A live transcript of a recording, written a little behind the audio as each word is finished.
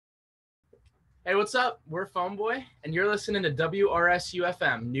Hey, what's up? We're Phoneboy, and you're listening to WRSU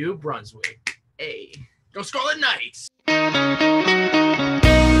FM, New Brunswick. Hey, go Scarlet Knights! I'm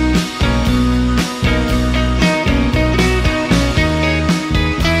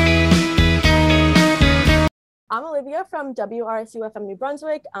Olivia from WRSU FM New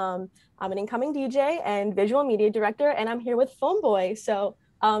Brunswick. I'm an incoming DJ and visual media director, and I'm here with Phoneboy. So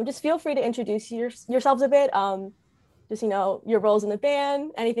just feel free to introduce yourselves a bit. Just, your roles in the band,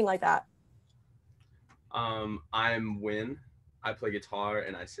 anything like that. I'm Win. I play guitar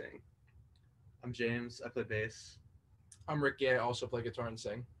and I sing. I'm James. I play bass. I'm Ricky. I also play guitar and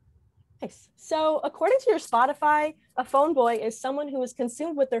sing. Nice. So according to your Spotify, a Phoneboy is someone who is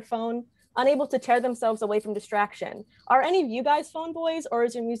consumed with their phone, unable to tear themselves away from distraction. Are any of you guys Phoneboys, or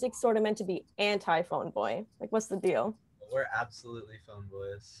is your music sort of meant to be anti-Phoneboy? Like, what's the deal? We're absolutely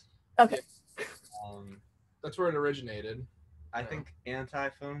Phoneboys. Okay. That's where it originated. I think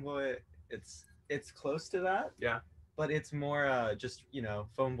anti-Phoneboy, it's close to that. Yeah. But it's more just,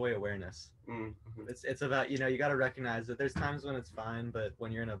 Phoneboy awareness. Mm-hmm. It's about, you got to recognize that there's times when it's fine, but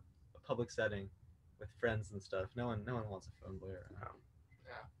when you're in a public setting with friends and stuff, no one wants a Phoneboy around.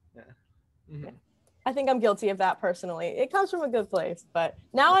 Yeah. Mm-hmm. I think I'm guilty of that personally. It comes from a good place, but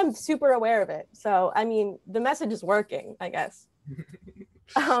now I'm super aware of it. So, I mean, the message is working, I guess.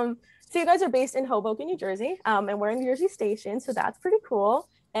 So you guys are based in Hoboken, New Jersey, and we're in New Jersey Station, so that's pretty cool.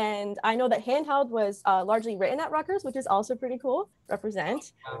 And I know that Handheld was largely written at Rutgers, which is also pretty cool.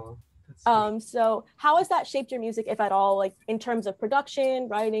 Represent. So how has that shaped your music, if at all, like in terms of production,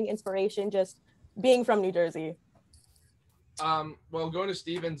 writing, inspiration, just being from New Jersey? Well, going to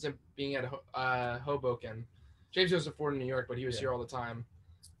Stevens and being at Hoboken, James goes to Ford in New York, but he was here all the time.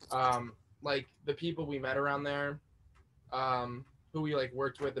 Like the people we met around there, who we like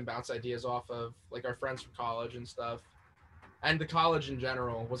worked with and bounced ideas off of, like our friends from college and stuff, and the college in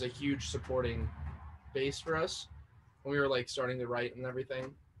general was a huge supporting base for us when we were like starting to write and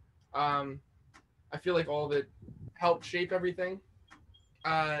everything. I feel like all of it helped shape everything.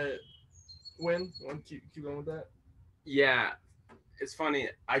 Win, you want to keep going with that? Yeah, it's funny.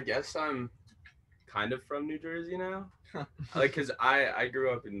 I guess I'm kind of from New Jersey now, like because I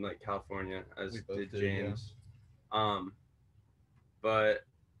grew up in like California, as did James. Yeah. But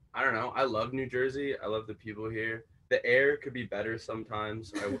I don't know. I love New Jersey. I love the people here. The air could be better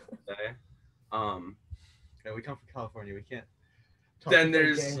sometimes, I would say. Yeah, we come from California. We can't. Then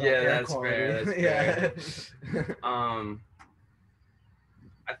there's that's fair. That's fair.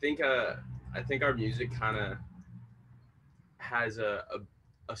 I think our music kind of has a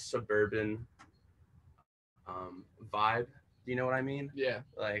suburban vibe. Do you know what I mean? Yeah.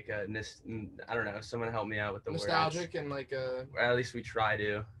 Like I don't know. Someone help me out with the nostalgic words. And like or at least we try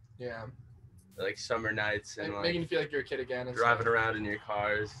to. Yeah. Like summer nights and like making you feel like you're a kid again. And driving around in your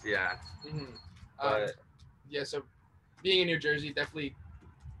cars. Yeah. Mm-hmm. But yeah. So being in New Jersey, definitely,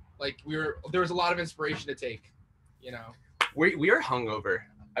 like there was a lot of inspiration to take. We are hungover.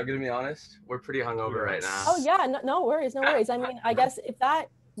 I'm gonna be honest. We're pretty hungover right now. Oh yeah, no worries, no worries. I mean, I guess if that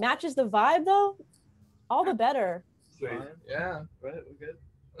matches the vibe though, all the better. Sweet. Yeah. Right, we're good.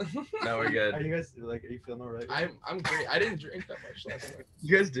 No, we're good. Are you feeling all right? I'm great. I didn't drink that much last night.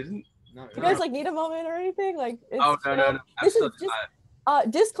 You guys didn't? No. You guys like need a moment or anything? Like no. This is just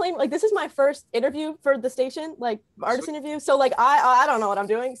disclaimer, like this is my first interview for the station, like artist interview. So like I don't know what I'm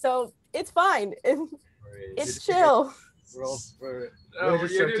doing. So it's fine. It's chill. You're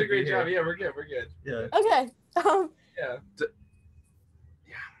doing a great job. Yeah, we're good. Yeah. Okay. Yeah.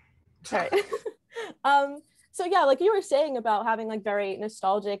 All right. So yeah, like you were saying about having like very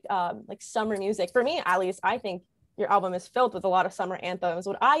nostalgic, like summer music. For me, at least, I think your album is filled with a lot of summer anthems.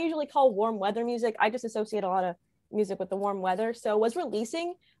 What I usually call warm weather music. I just associate a lot of music with the warm weather. So was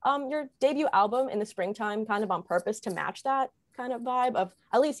releasing your debut album in the springtime kind of on purpose to match that kind of vibe of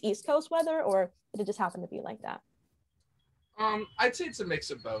at least East Coast weather, or did it just happen to be like that? I'd say it's a mix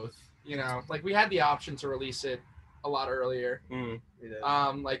of both. Like we had the option to release it a lot earlier.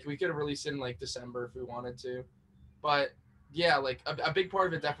 Like we could have released it in like December if we wanted to, but yeah, like a big part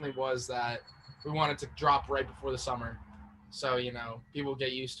of it definitely was that we wanted to drop right before the summer, so people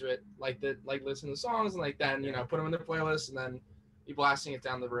get used to it, like listen to the songs and like then put them in their playlist and then be blasting it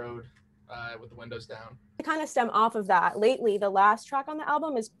down the road with the windows down. To kind of stem off of that, lately the last track on the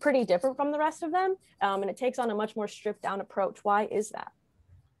album is pretty different from the rest of them, and it takes on a much more stripped down approach. Why is that?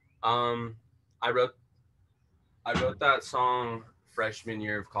 I wrote that song freshman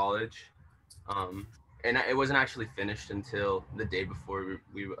year of college, and it wasn't actually finished until the day before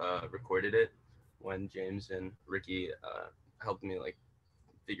we recorded it, when James and Ricky helped me like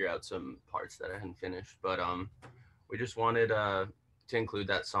figure out some parts that I hadn't finished. But we just wanted to include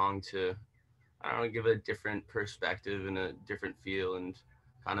that song to I don't know, give a different perspective and a different feel, and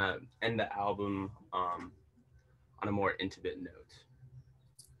kind of end the album on a more intimate note.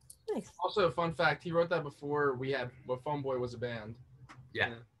 Nice. Also, a fun fact: he wrote that before Phoneboy was a band. Yeah,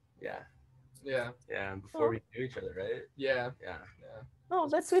 yeah, Yeah, yeah. Before we knew each other, right? yeah, Yeah. Oh,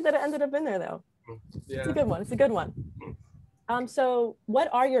 that's sweet that it ended up in there though. It's yeah. a good one. It's a good one. So what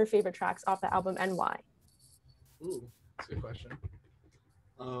are your favorite tracks off the album and why? Ooh, that's a good question.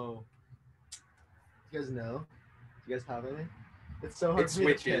 Oh, you guys know? Do you guys have any? It's so hard It for me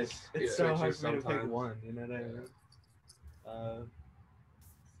to pick. switches. It's It so hard switches for me to pick sometimes. one. You know what I mean?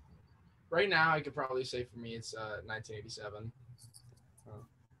 Right now, I could probably say for me it's 1987. Oh.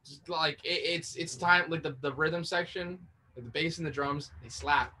 Just like it's time, like the rhythm section, like the bass and the drums, they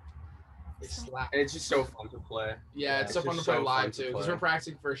slap. They slap. And it's just so fun to play. Yeah, it's so fun to just play so live fun to too, because play. we're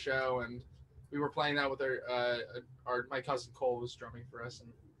practicing for a show, and we were playing that with our my cousin Cole was drumming for us, and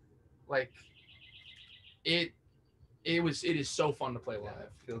like it is so fun to play live.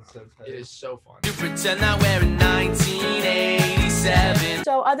 Feels so tight. It is so fun. You pretend that we're in 1987.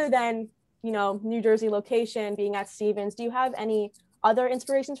 So other than, New Jersey location, being at Stevens, do you have any other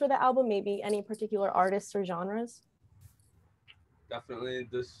inspirations for the album? Maybe any particular artists or genres? Definitely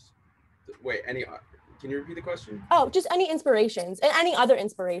this. Wait, can you repeat the question? Oh, just any inspirations and any other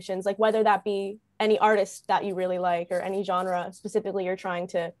inspirations, like whether that be any artist that you really like or any genre specifically you're trying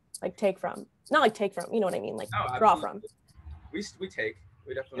to like take from. Not like take from, you know what I mean? Like No, draw absolutely. from.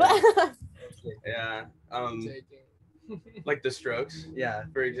 We definitely. Okay. Yeah. Taking. Like the Strokes, Yeah,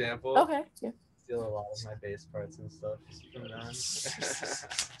 for example. Yeah. steal a lot of my bass parts and stuff from them.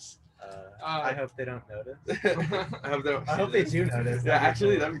 Uh, I hope they don't notice. I I hope they do notice. Yeah,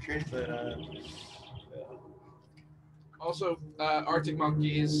 actually, that'd that'd be great. But Also, Arctic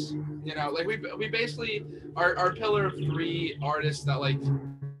Monkeys. Like we basically our pillar of three artists that like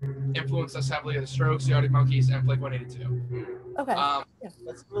influenced us heavily are the Strokes, the Arctic Monkeys, and Blink 182. Okay.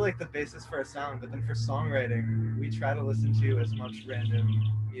 that's like the basis for a sound. But then for songwriting, we try to listen to as much random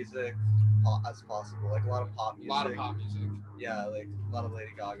music as possible. Like a lot of pop A music. lot of pop music. Yeah, like a lot of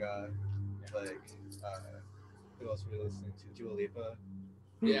Lady Gaga. Like who else were we listening to? Dua Lipa.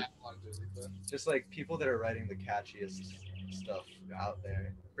 Yeah, a lot of music. But Just like people that are writing the catchiest stuff out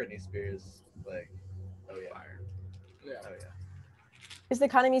there. Britney Spears, like, oh yeah, yeah. oh yeah. Is the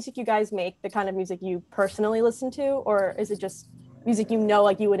kind of music you guys make the kind of music you personally listen to, or is it just music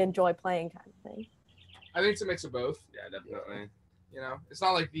like you would enjoy playing kind of thing? I think it's a mix of both. Yeah, definitely. It's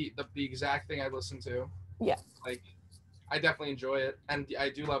not like the exact thing I listen to. Yeah. Like, I definitely enjoy it, and I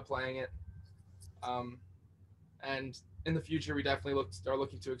do love playing it. And in the future, we definitely are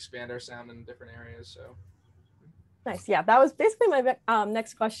looking to expand our sound in different areas. So. Nice. Yeah, that was basically my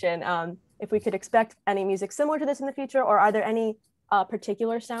next question. If we could expect any music similar to this in the future, or are there any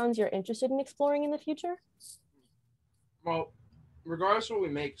particular sounds you're interested in exploring in the future? Well, regardless of what we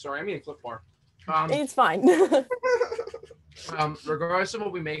make, sorry, I mean a clip bar. It's fine. Regardless of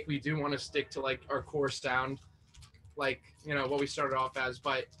what we make, we do want to stick to like our core sound, like what we started off as,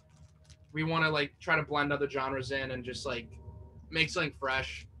 but we want to like try to blend other genres in and just like make something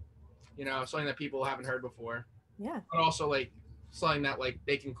fresh, something that people haven't heard before. Yeah. But also like something that like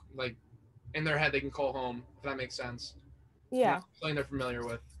they can like in their head they can call home, if that makes sense. Yeah. Something they're familiar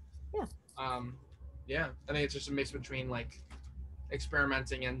with. Yeah. Yeah. I think it's just a mix between like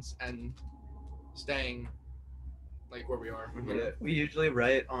experimenting and staying like where we are. Yeah, we usually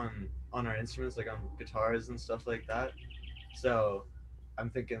write on our instruments, like on guitars and stuff like that. So I'm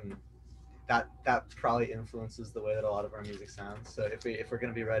thinking that probably influences the way that a lot of our music sounds. So if we're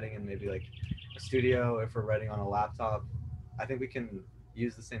gonna be writing in maybe like a studio, if we're writing on a laptop, I think we can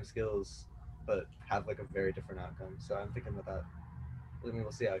use the same skills but have like a very different outcome. So I'm thinking about that. I mean,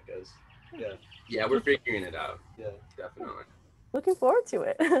 we'll see how it goes. Yeah. Yeah, we're figuring it out. Yeah. Definitely. Looking forward to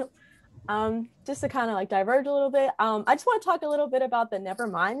it. Just to kind of like diverge a little bit, I just want to talk a little bit about the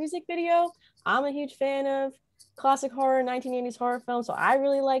Nevermind music video. I'm a huge fan of classic horror, 1980s horror film, so I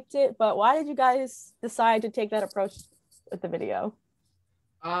really liked it. But why did you guys decide to take that approach with the video?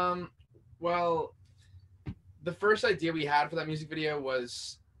 Well, the first idea we had for that music video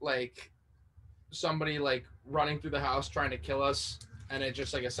was like somebody like running through the house trying to kill us, and it's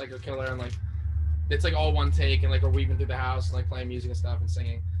just like a psycho killer, and like it's like all one take, and like we're weaving through the house and like playing music and stuff and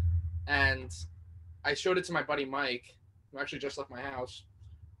singing. And I showed it to my buddy Mike, who actually just left my house,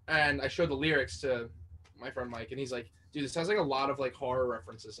 and I showed the lyrics to my friend Mike, and he's like, dude, this has like a lot of like horror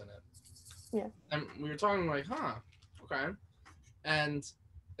references in it. Yeah. And we were talking like, okay. And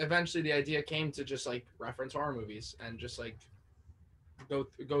eventually the idea came to just like reference horror movies and just like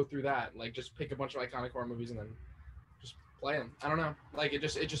go through that, like just pick a bunch of iconic horror movies and then just play them. I don't know. Like it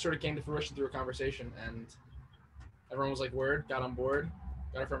just sort of came to fruition through a conversation, and everyone was like, "Word," got on board.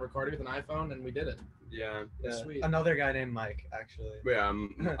 Got our friend Ricardo with an iPhone, and we did it. Yeah. Sweet. Another guy named Mike, actually. Yeah,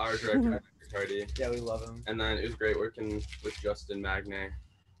 our director, Ricardi. Yeah, we love him. And then it was great working with Justin Magne,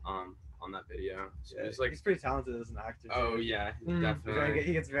 on that video. So Yeah, it was like, he's pretty talented as an actor. Too. oh yeah, Mm. definitely.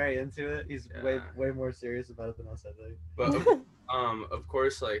 He gets very into it. He's way more serious about it than us, I think. But of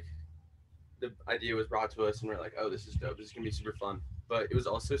course, like the idea was brought to us, and we're like, oh, this is dope. This is gonna be super fun. But it was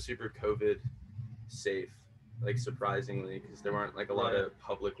also super COVID safe, like surprisingly, because there weren't like a lot of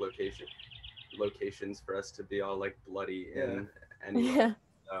public locations for us to be all like bloody and anyway. Yeah.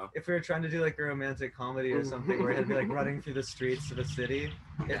 So. If we were trying to do like a romantic comedy or something where we had to be like running through the streets of a city,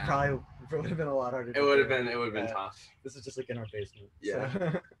 it probably would have been a lot harder. It would have been tough. This is just like in our basement. Yeah.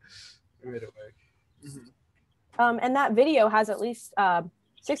 So we made it work. Mm-hmm. And that video has at least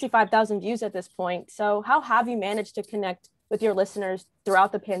 65,000 views at this point. So how have you managed to connect with your listeners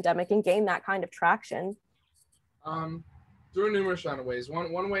throughout the pandemic and gain that kind of traction? Through numerous round of ways.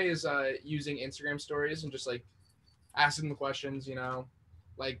 One way is using Instagram stories and just like asking the questions, you know,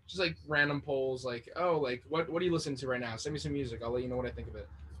 like just like random polls, like, oh, like what are you listening to right now? Send me some music. I'll let you know what I think of it.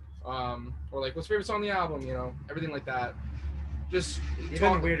 Or like, what's your favorite song on the album? You know, everything like that. Just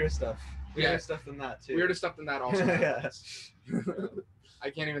even weirder stuff. Weirder stuff than that too. Weirder stuff than that also. Yeah. I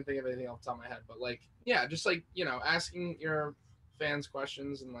can't even think of anything off the top of my head, but like, yeah, just like, you know, asking your fans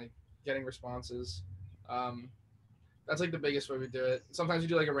questions and like getting responses. That's like the biggest way we do it. Sometimes we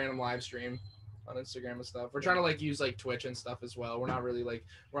do like a random live stream on Instagram and stuff. We're trying to like use like Twitch and stuff as well. We're not really like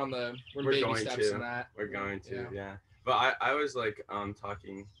we're baby steps in that. We're going to, yeah. But I was like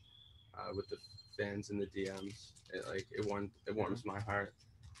talking with the fans in the DMs. It warms my heart.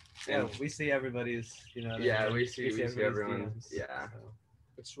 And we see everybody's, you know. Yeah, we see everyone's. DMs, yeah. So.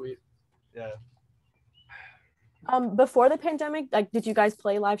 It's sweet. Yeah. Before the pandemic, like, did you guys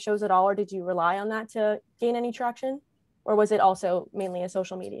play live shows at all, or did you rely on that to gain any traction, or was it also mainly a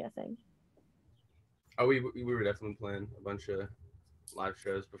social media thing? Oh, we were definitely playing a bunch of live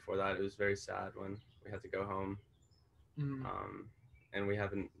shows before that. It was very sad when we had to go home. Mm-hmm. And we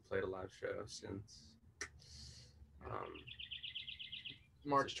haven't played a live show since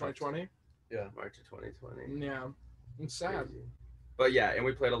March 2020. Yeah, March of 2020. Yeah, it's sad. Crazy. But yeah, and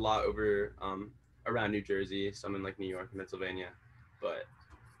we played a lot over around New Jersey, some in like New York and Pennsylvania. But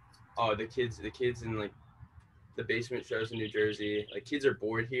the kids in like the basement shows in New Jersey, like kids are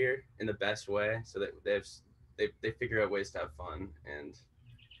bored here in the best way, so that they figure out ways to have fun, and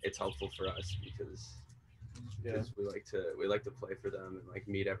it's helpful for us because we like to play for them and like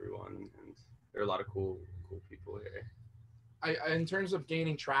meet everyone, and there are a lot of cool people here. I in terms of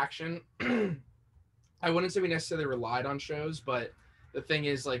gaining traction, I wouldn't say we necessarily relied on shows, but the thing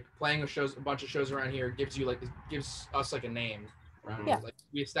is, like, playing a bunch of shows around here gives us like a name around here. Like,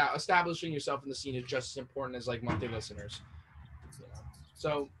 establishing yourself in the scene is just as important as like monthly listeners. You know?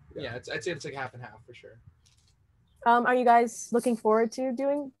 So I'd say it's like half and half for sure. Are you guys looking forward to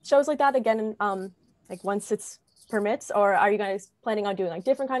doing shows like that again, like once it's permits, or are you guys planning on doing like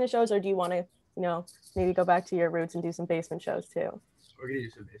different kind of shows, or do you want to, you know, maybe go back to your roots and do some basement shows too? We're gonna do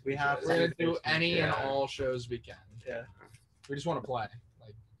some basement shows. We're gonna do any and all shows we can. Yeah. We just want to play.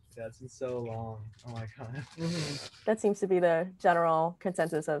 Like, yeah, it's been so long. Oh my god. Mm-hmm. That seems to be the general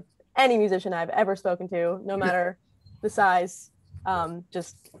consensus of any musician I've ever spoken to, no matter the size,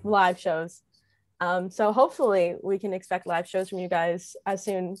 just live shows. So hopefully we can expect live shows from you guys as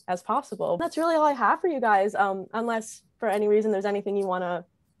soon as possible. That's really all I have for you guys, unless for any reason there's anything you want to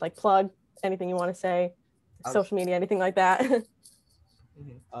like plug, anything you want to say, social media, anything like that.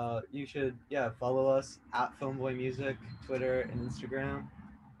 You should follow us at Phoneboy Music, Twitter and Instagram.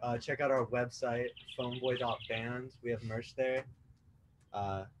 Check out our website, phoneboy.band. We have merch there.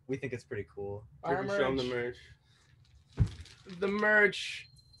 We think it's pretty cool. Our merch. Show them the merch. The merch.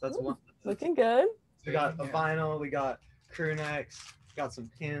 That's one. Looking good. We got a vinyl, we got crew necks, got some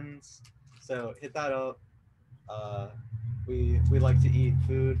pins. So hit that up. We like to eat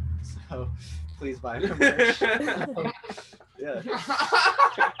food, so please buy our merch. Yeah.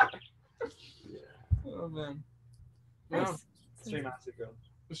 Oh man. Nice. Stream Acid Girl.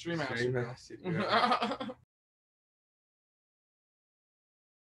 The Stream Acid Girl.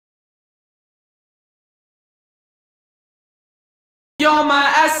 You're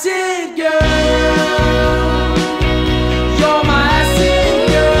my acid.